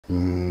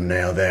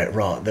Now that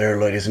right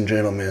there, ladies and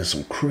gentlemen, is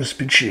some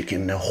crispy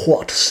chicken. Now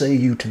what say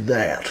you to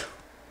that?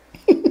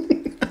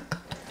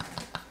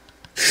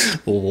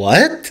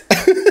 What?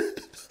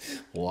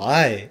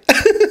 Why?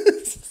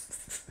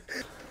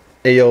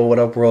 Hey yo, what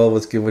up world?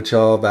 What's good with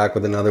y'all? Back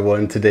with another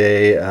one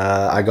today.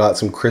 I got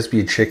some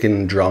crispy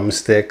chicken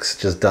drumsticks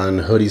just done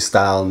Hoody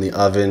style in the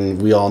oven.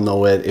 We all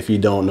know it. If you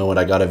don't know it,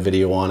 I got a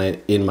video on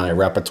it in my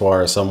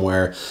repertoire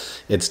somewhere.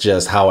 It's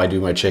just how I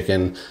do my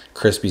chicken,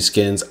 crispy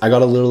skins. I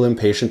got a little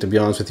impatient, to be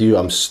honest with you.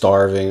 I'm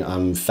starving.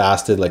 I'm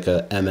fasted like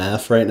a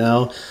MF right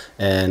now.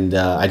 And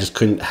I just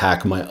couldn't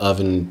hack my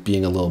oven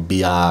being a little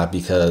BI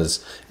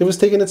because it was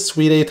taking its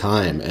sweet A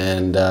time.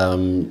 And,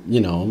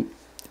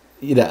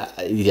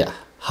 yeah.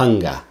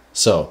 Hunger.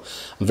 So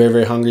I'm very,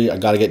 very hungry. I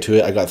got to get to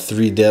it. I got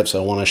 3 dips.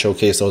 I want to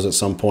showcase those at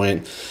some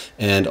point.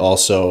 And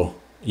also,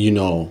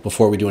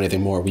 before we do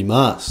anything more, we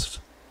must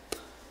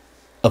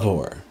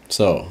pour.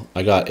 So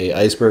I got a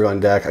iceberg on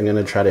deck. I'm going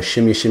to try to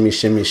shimmy,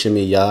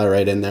 yeah,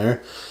 right in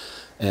there.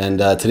 And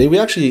today we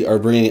actually are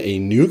bringing a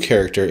new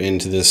character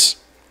into this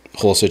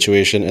whole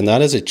situation. And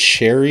that is a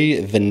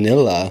cherry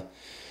vanilla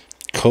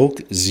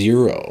Coke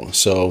Zero.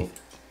 So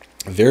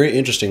very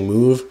interesting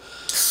move.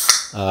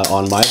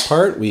 On my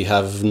part, we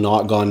have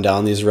not gone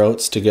down these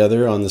routes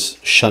together on this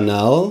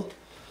Chanel,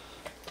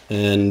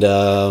 and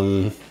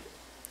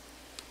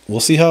we'll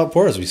see how it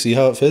pours. We see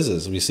how it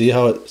fizzes. We see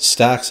how it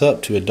stacks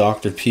up to a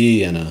Dr.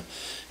 P and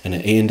an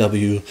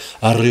A&W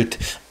Arut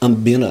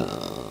Ambina.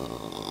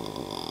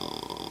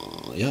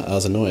 Yeah, that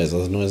was a noise. That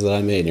was a noise that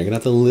I made. You're gonna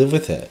have to live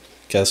with it.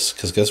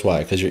 Guess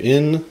why? Because you're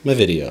in my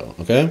video.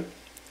 Okay,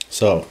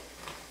 so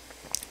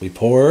we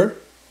pour.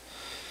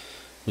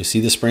 We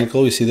see the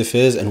sprinkle, we see the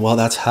fizz, and while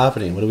that's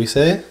happening, what do we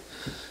say?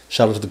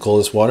 Shout out to the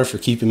coldest water for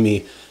keeping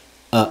me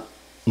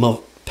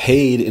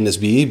paid in this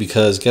bee,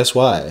 because guess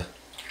why?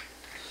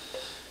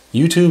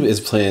 YouTube is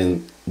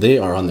playing, they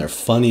are on their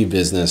funny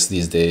business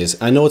these days.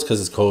 I know it's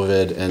because it's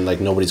COVID and like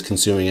nobody's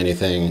consuming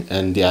anything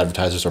and the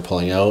advertisers are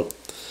pulling out.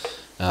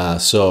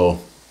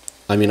 So,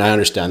 I mean, I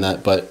understand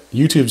that, but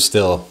YouTube's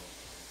still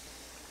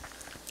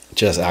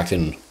just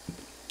acting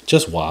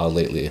just wild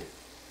lately.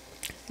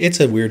 It's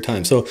a weird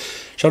time. So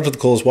shout out to the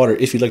coldest water.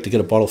 If you'd like to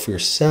get a bottle for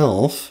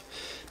yourself,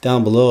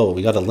 down below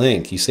we got a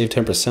link. You save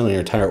 10% on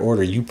your entire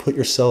order. You put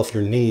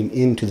your name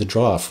into the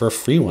draw for a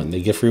free one. They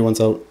give free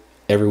ones out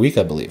every week,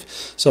 I believe.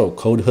 So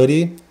code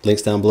Hoody,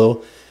 links down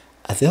below.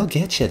 They'll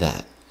get you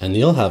that. And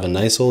you'll have a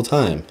nice old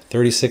time.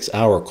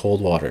 36-hour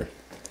cold water.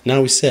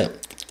 Now we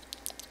sip.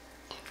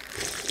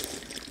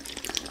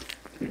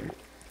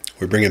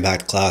 We're bringing back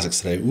the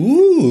classics today.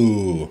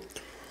 Ooh.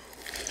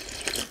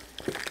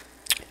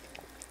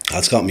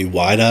 That's got me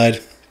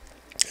wide-eyed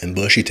and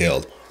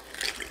bushy-tailed.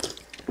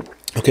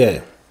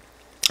 Okay,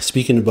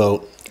 speaking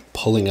about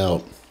pulling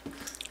out,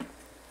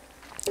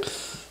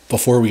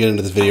 before we get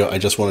into this video, I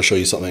just want to show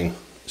you something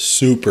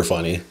super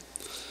funny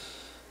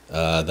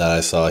that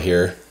I saw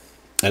here.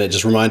 And it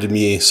just reminded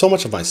me so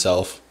much of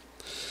myself.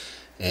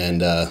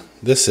 And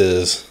this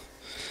is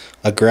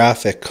a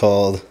graphic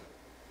called,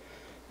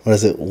 what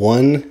is it?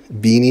 One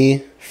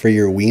beanie for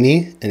your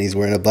weenie. And he's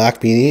wearing a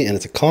black beanie and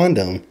it's a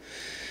condom.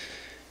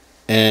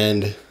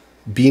 And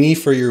beanie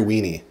for your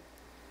weenie.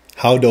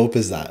 How dope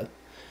is that?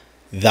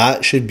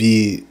 That should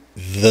be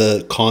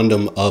the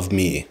condom of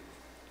me.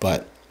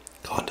 But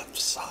condoms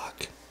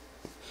suck.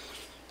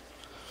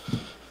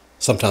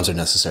 Sometimes they're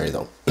necessary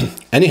though.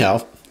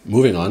 Anyhow,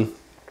 moving on.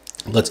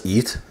 Let's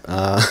eat.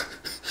 I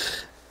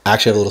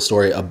actually have a little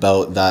story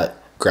about that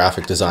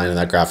graphic design and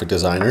that graphic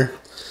designer.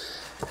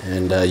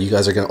 And you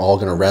guys are all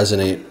going to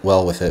resonate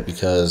well with it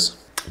because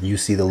you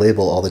see the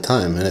label all the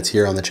time and it's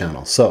here on the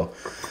channel. So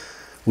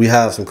we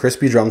have some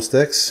crispy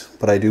drumsticks,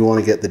 but I do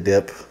want to get the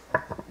dip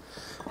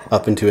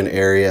up into an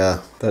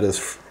area that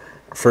is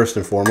first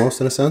and foremost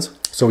in a sense.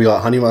 So we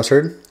got honey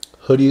mustard,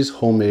 Hoody's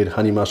homemade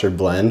honey mustard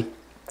blend.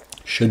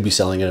 Should be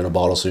selling it in a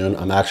bottle soon.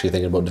 I'm actually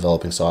thinking about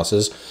developing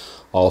sauces.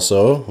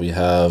 Also, we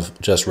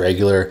have just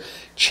regular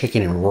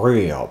chicken and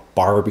royal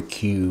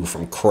barbecue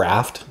from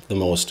Kraft, the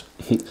most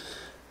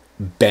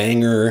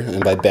banger,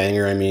 and by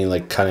banger I mean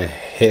like kind of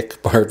hick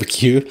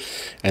barbecue.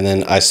 And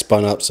then I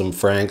spun up some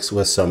Franks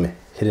with some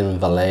Hidden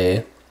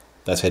Valley,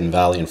 that's Hidden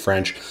Valley in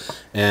French,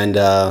 and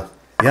yeah,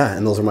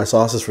 and those are my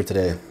sauces for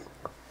today.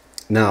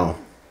 Now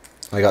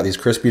I got these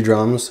crispy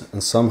drums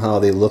and somehow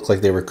they look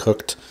like they were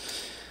cooked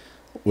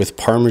with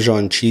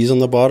Parmesan cheese on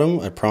the bottom.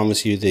 I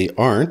promise you they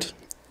aren't.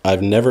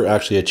 I've never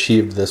actually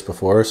achieved this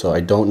before, so I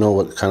don't know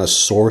what kind of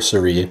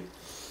sorcery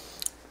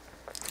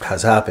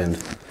has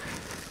happened,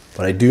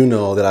 but I do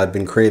know that I've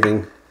been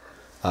craving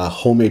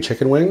homemade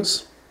chicken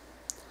wings,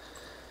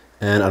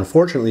 and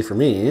unfortunately for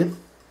me,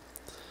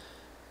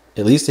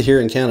 at least here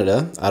in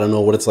Canada, I don't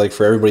know what it's like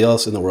for everybody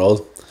else in the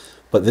world,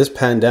 but this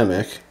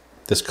pandemic,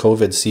 this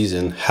COVID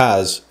season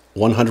has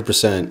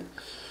 100%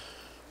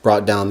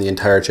 brought down the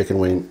entire chicken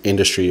wing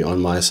industry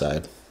on my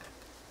side.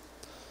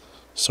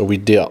 So we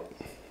dip,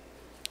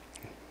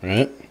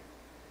 right?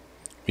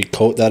 We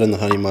coat that in the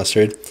honey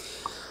mustard.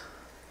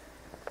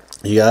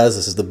 You guys,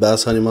 this is the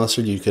best honey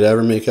mustard you could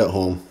ever make at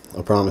home.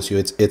 I promise you,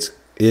 it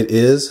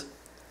is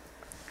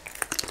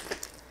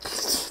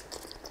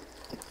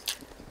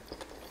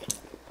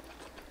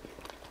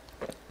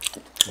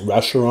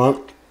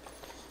restaurant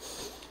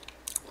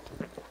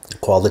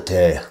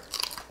quality.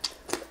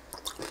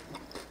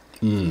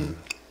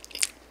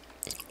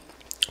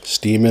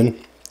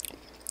 Steaming,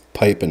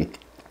 piping.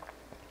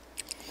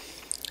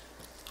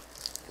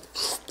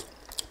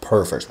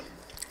 Perfect.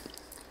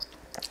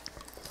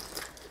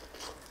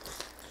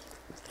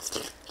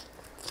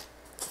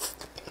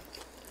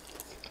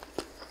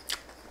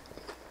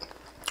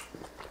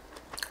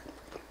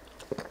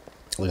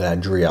 Look at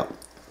that dree up.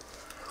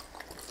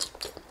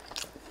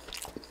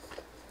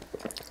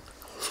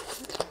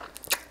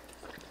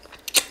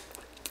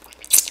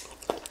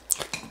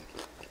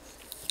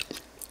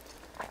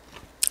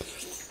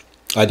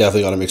 I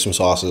definitely gotta make some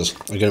sauces.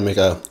 I'm gonna make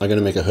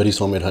a Hoody's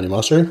homemade honey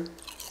mustard.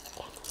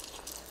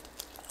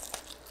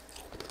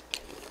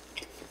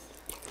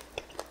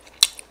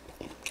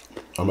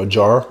 A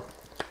jar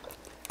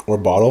or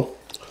bottle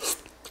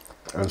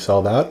and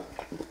sell that.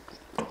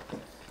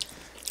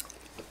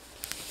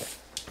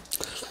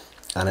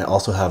 And I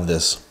also have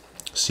this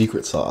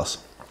secret sauce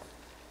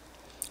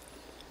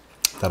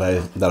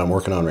that I'm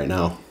working on right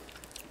now,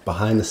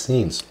 behind the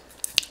scenes,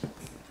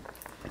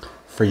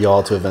 for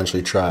y'all to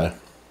eventually try.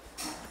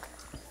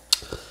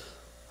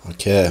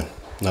 Okay,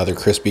 another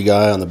crispy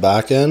guy on the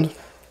back end,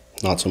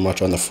 not so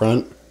much on the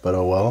front, but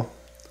oh well.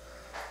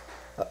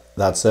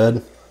 That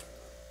said,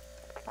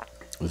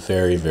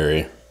 very,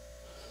 very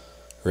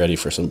ready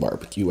for some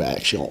barbecue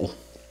action.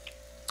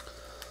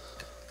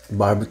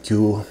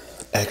 Barbecue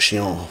action.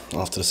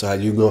 Off to the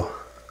side you go.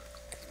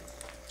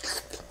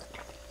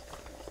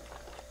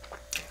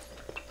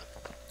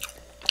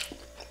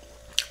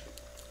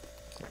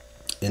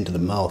 Into the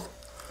mouth.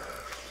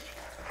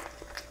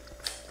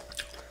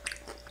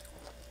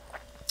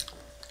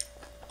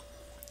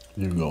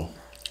 You go.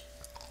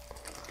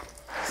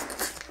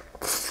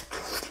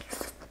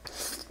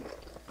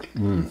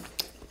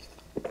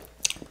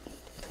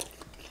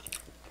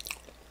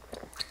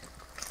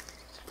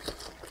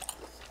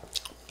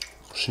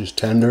 She's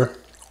tender.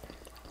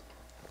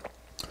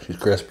 She's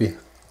crispy.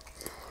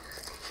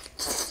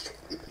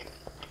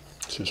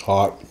 She's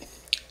hot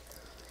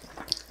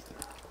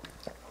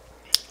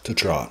to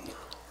trot.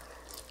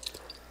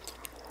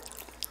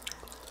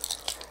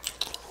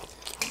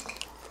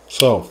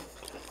 So,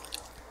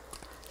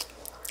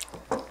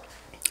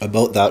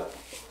 about that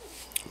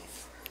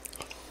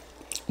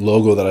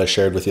logo that I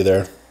shared with you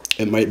there,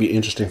 it might be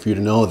interesting for you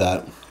to know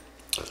that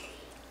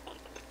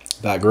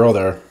that girl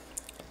there,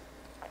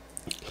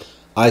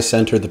 I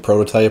sent her the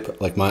prototype,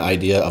 like my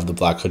idea of the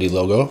Black Hoody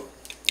logo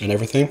and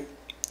everything.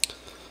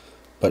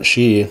 But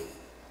she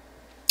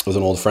was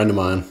an old friend of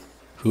mine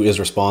who is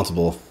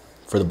responsible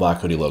for the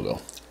Black Hoody logo.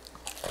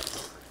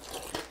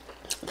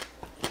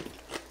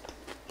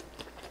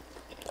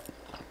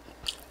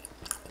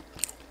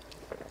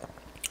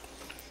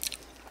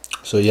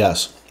 So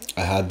yes,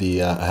 I had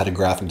a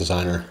graphic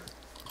designer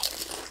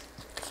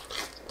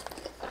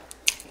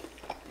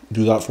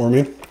do that for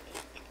me,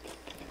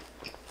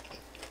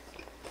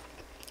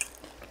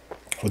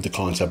 with the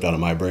concept out of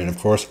my brain, of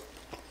course.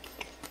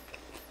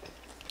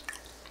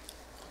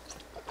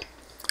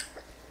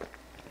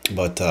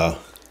 But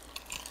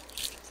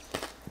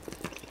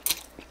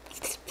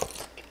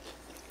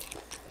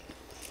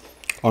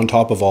on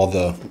top of all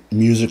the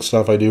music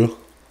stuff I do,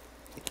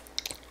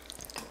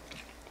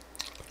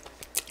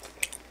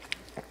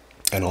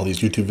 and all these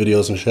YouTube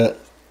videos and shit,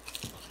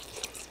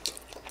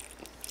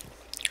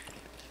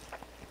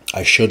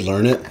 I should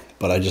learn it,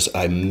 but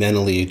I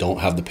mentally don't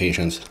have the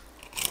patience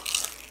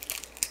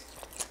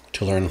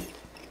to learn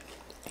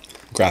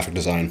graphic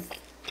design.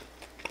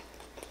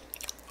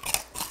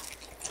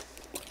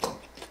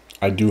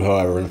 I do,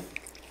 however,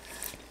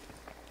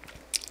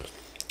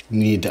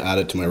 need to add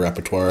it to my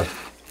repertoire,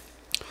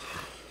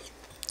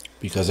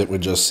 because it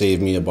would just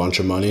save me a bunch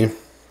of money.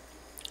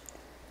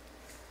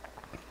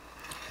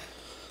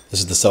 This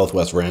is the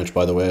Southwest Ranch,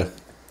 by the way.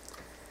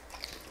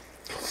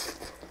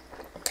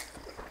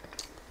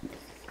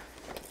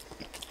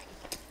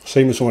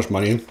 Save me so much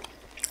money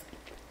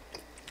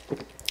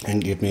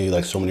and give me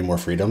like so many more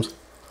freedoms.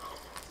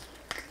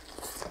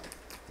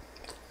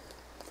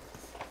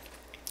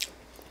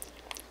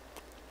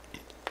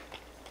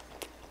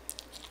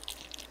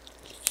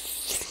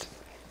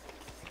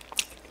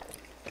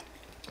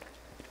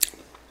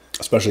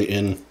 Especially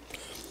in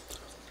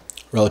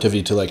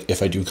relativity to, like,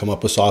 if I do come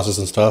up with sauces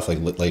and stuff,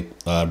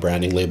 like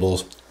branding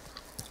labels.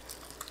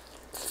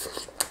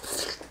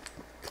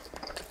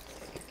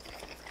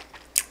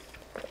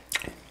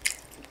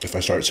 If I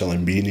start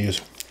selling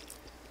beanies,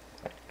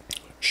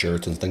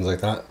 shirts and things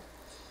like that,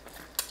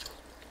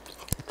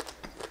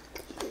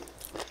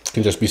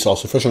 can just be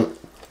self-sufficient.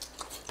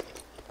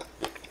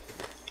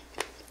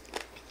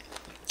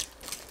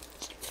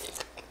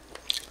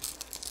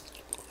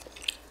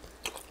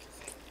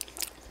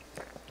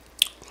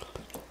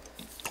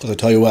 Because I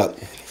tell you what,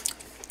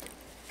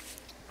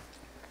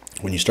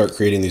 when you start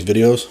creating these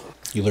videos,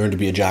 you learn to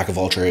be a jack of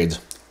all trades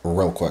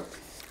real quick.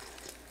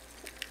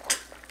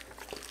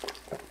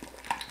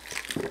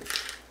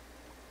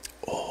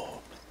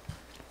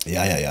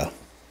 Yeah.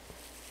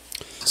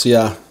 So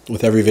yeah,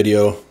 with every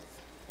video,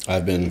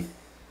 I've been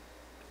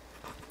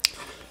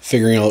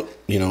figuring out,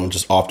 you know,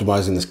 just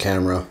optimizing this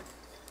camera,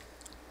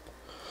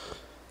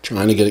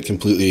 trying to get it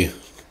completely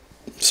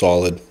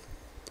solid.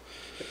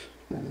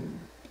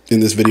 In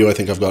this video, I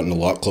think I've gotten a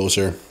lot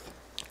closer.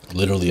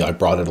 Literally, I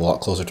brought it a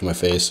lot closer to my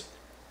face.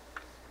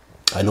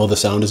 I know the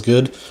sound is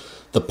good.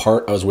 The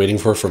part I was waiting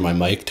for my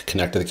mic to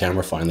connect to the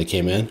camera finally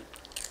came in.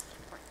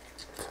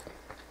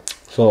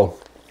 So,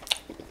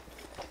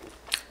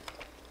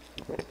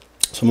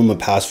 some of my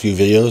past few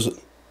videos,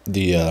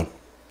 the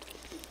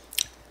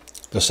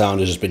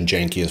sound has just been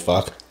janky as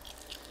fuck.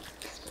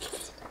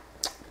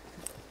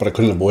 But I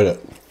couldn't avoid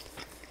it.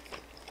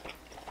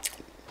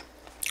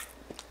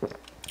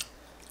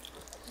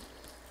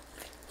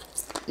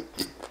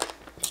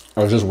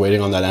 I was just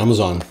waiting on that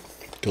Amazon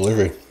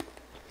delivery.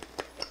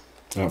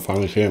 And it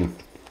finally came.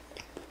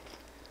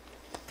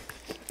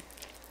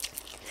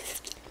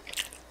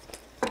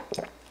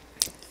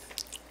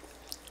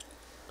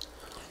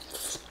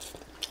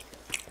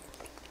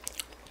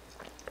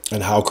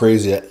 And how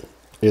crazy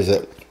is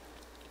it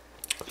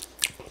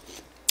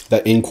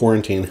that in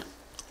quarantine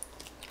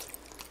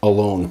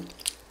alone,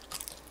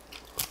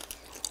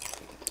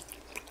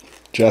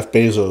 Jeff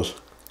Bezos,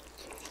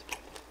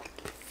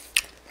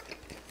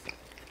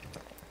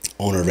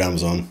 owner of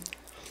Amazon,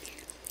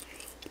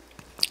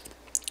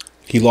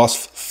 he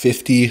lost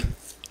 50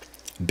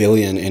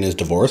 billion in his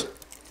divorce,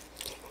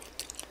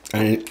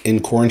 and in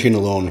quarantine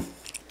alone,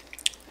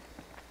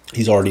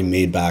 he's already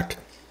made back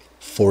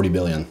 40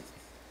 billion.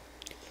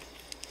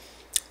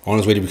 On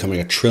his way to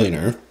becoming a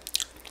trillionaire,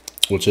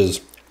 which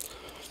is,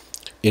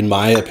 in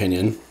my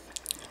opinion,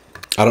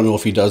 I don't know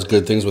if he does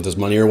good things with his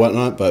money or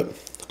whatnot, but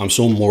I'm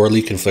so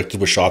morally conflicted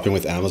with shopping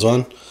with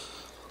Amazon.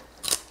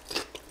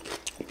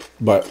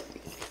 But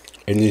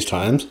in these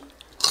times,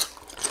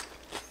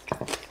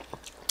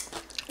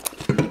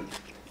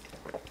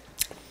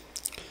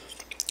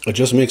 it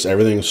just makes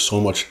everything so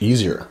much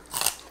easier.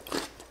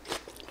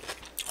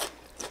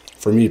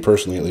 For me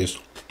personally, at least.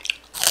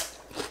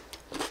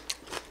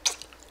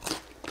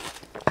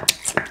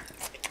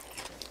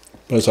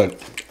 But it's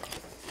like,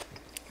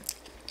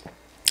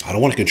 I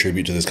don't want to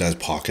contribute to this guy's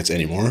pockets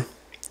anymore.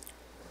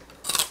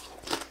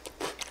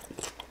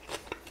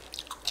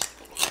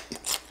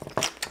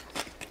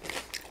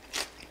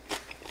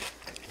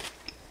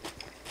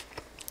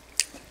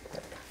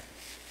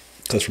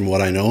 Because from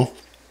what I know,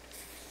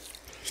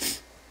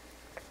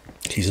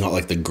 he's not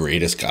like the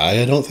greatest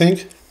guy, I don't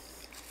think.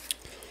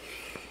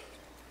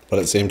 But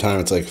at the same time,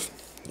 it's like,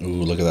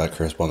 ooh, look at that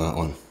crisp on that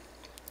one.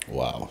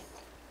 Wow.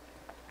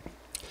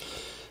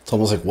 It's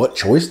almost like, what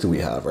choice do we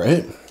have,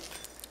 right?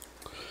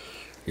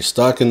 You're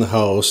stuck in the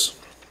house.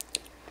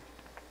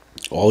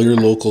 All your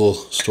local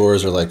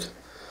stores are like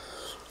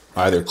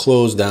either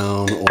closed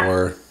down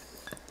or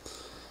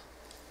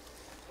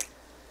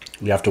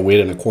you have to wait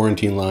in a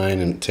quarantine line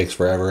and it takes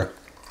forever.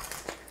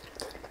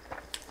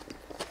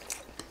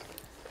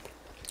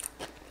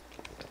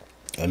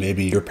 And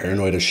maybe you're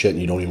paranoid as shit and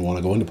you don't even want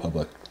to go into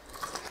public.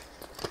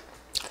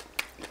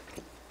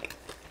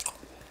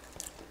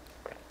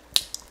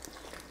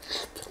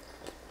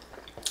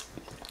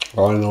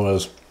 All I know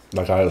is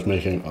that guy is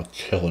making a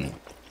killing.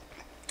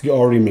 He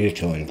already made a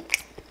killing.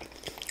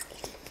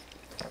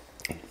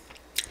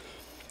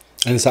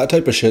 And it's that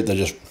type of shit that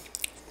just...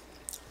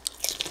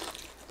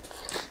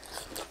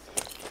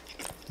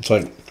 It's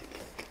like...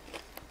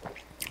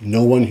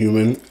 No one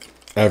human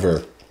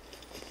ever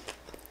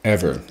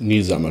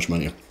needs that much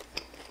money.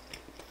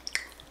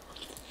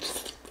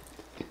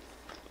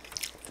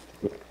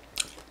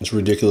 It's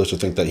ridiculous to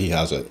think that he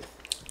has it.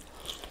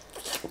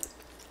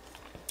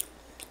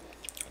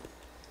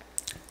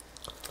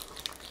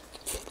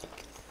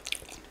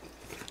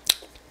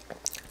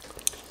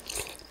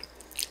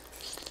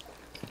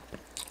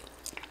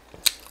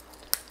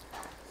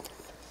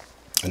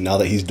 And now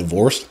that he's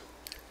divorced,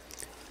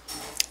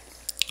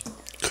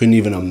 couldn't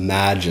even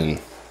imagine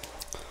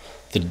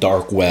the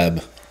dark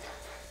web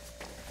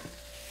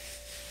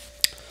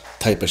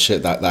type of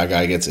shit that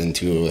guy gets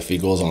into if he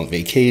goes on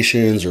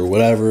vacations or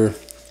whatever.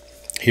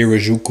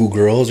 Harajuku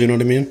girls, you know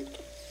what I mean?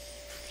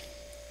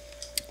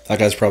 That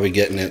guy's probably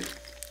getting it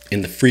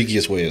in the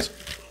freakiest ways.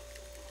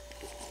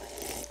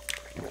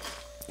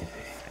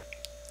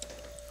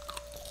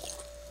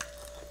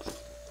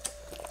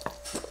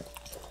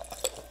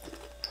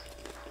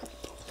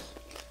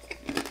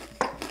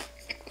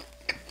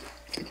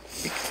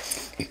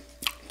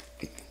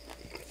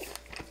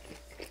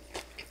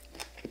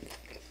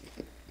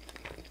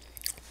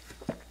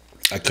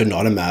 I could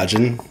not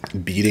imagine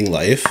beating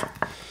life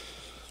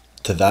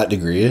to that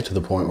degree, to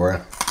the point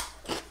where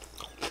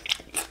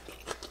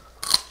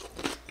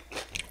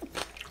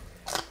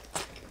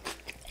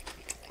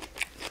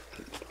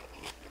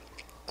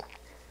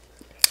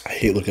I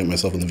hate looking at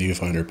myself in the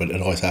viewfinder, but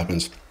it always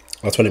happens.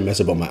 That's what I miss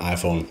about my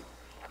iPhone,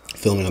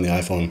 filming on the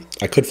iPhone.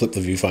 I could flip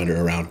the viewfinder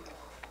around,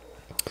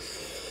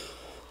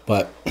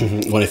 but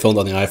when I filmed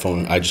on the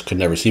iPhone, I just could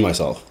never see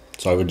myself.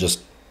 So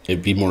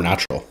it'd be more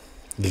natural.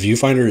 The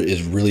viewfinder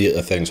is really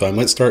a thing, so I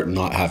might start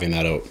not having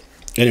that out.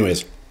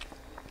 Anyways,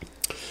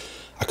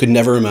 I could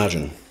never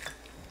imagine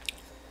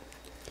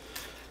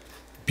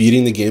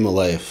beating the game of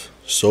life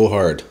so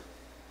hard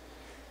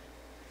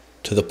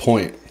to the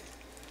point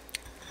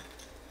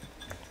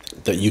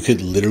that you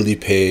could literally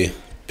pay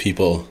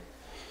people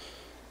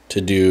to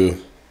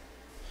do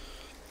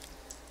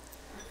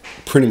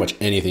pretty much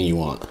anything you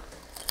want.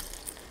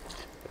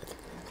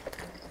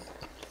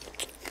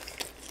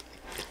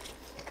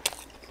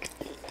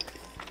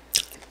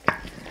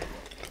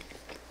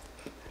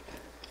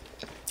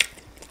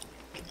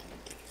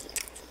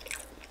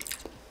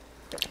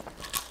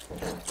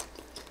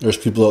 There's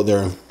people out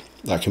there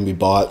that can be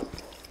bought,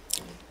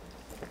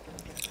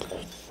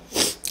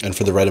 and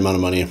for the right amount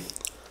of money,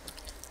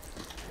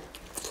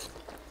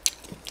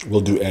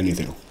 will do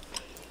anything.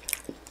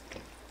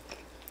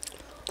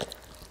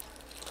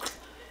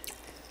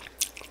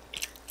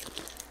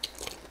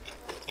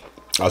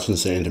 That's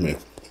insane to me.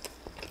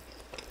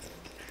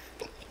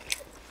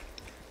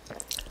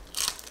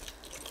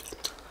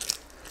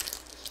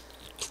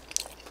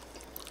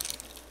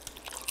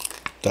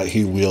 That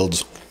he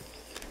wields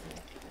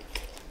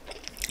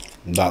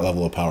that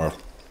level of power.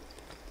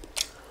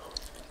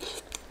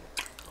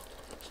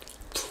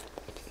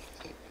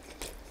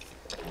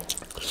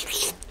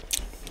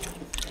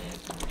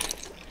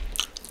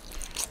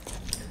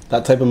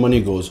 That type of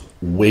money goes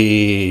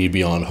way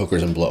beyond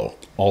hookers and blow.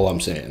 All I'm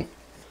saying.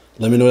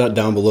 Let me know that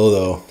down below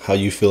though, how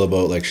you feel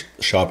about like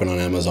shopping on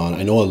Amazon.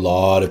 I know a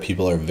lot of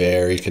people are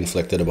very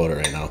conflicted about it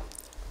right now.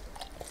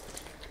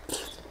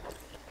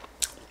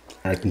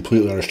 I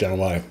completely understand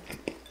why.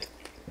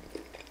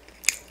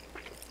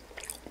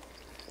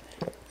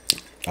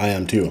 I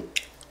am too.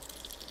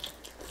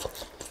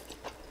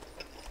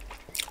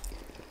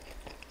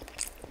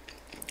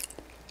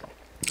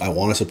 I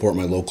want to support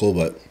my local,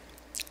 but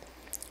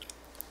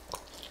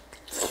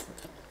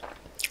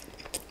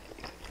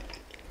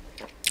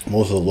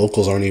most of the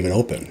locals aren't even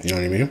open. You know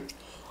what I mean?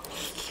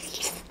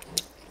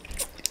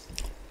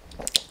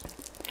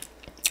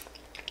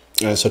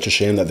 And it's such a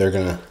shame that they're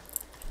gonna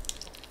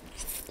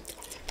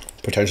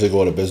potentially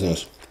go out of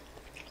business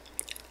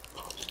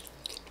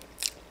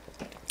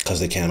because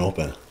they can't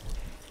open.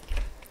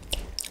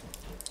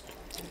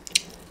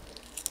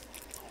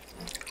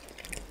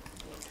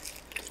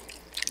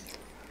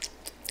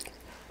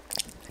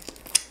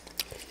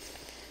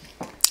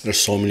 There's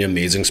so many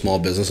amazing small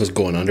businesses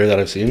going under that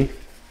I've seen.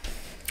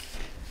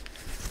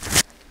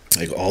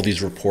 Like all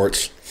these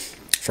reports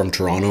from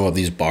Toronto of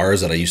these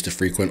bars that I used to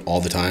frequent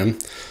all the time.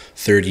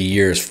 30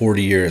 years,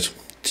 40 years,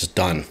 just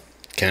done.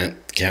 Can't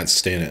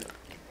sustain it.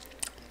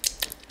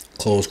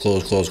 Close.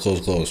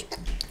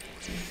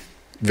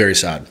 Very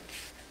sad.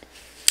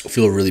 I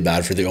feel really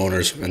bad for the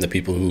owners and the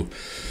people who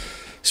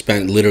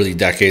spent literally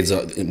decades,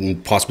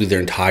 possibly their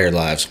entire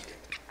lives,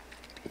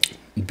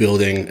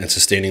 building and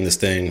sustaining this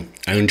thing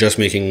and just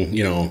making,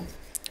 you know,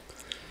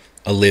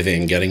 a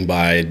living, getting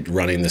by,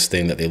 running this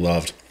thing that they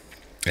loved,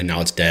 and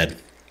now it's dead.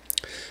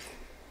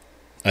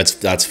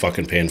 That's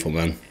fucking painful,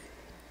 man.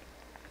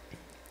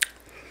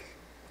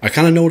 I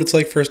kind of know what it's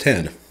like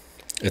firsthand.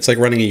 It's like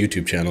running a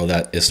YouTube channel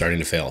that is starting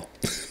to fail.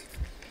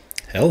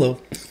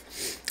 Hello.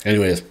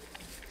 Anyways,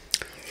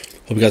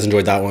 hope you guys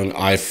enjoyed that one.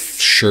 I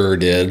sure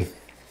did.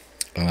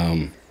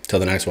 Till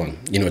the next one,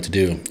 you know what to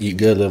do. Eat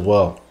good, live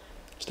well,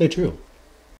 stay true.